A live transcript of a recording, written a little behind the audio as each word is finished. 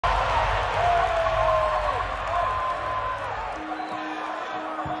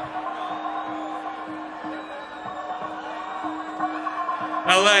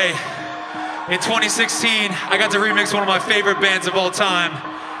LA. In 2016, I got to remix one of my favorite bands of all time.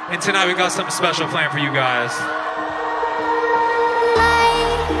 And tonight we got something special planned for you guys.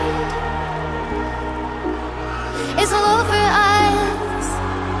 It's all over us,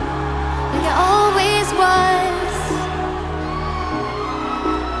 like it always was,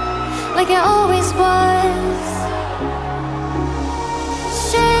 like it always was.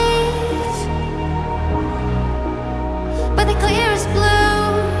 Shaped by the clearest blue,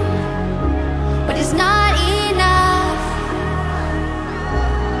 but it's not enough.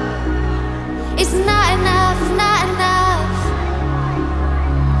 It's not enough, not enough.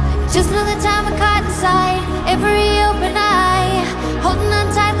 Just another time I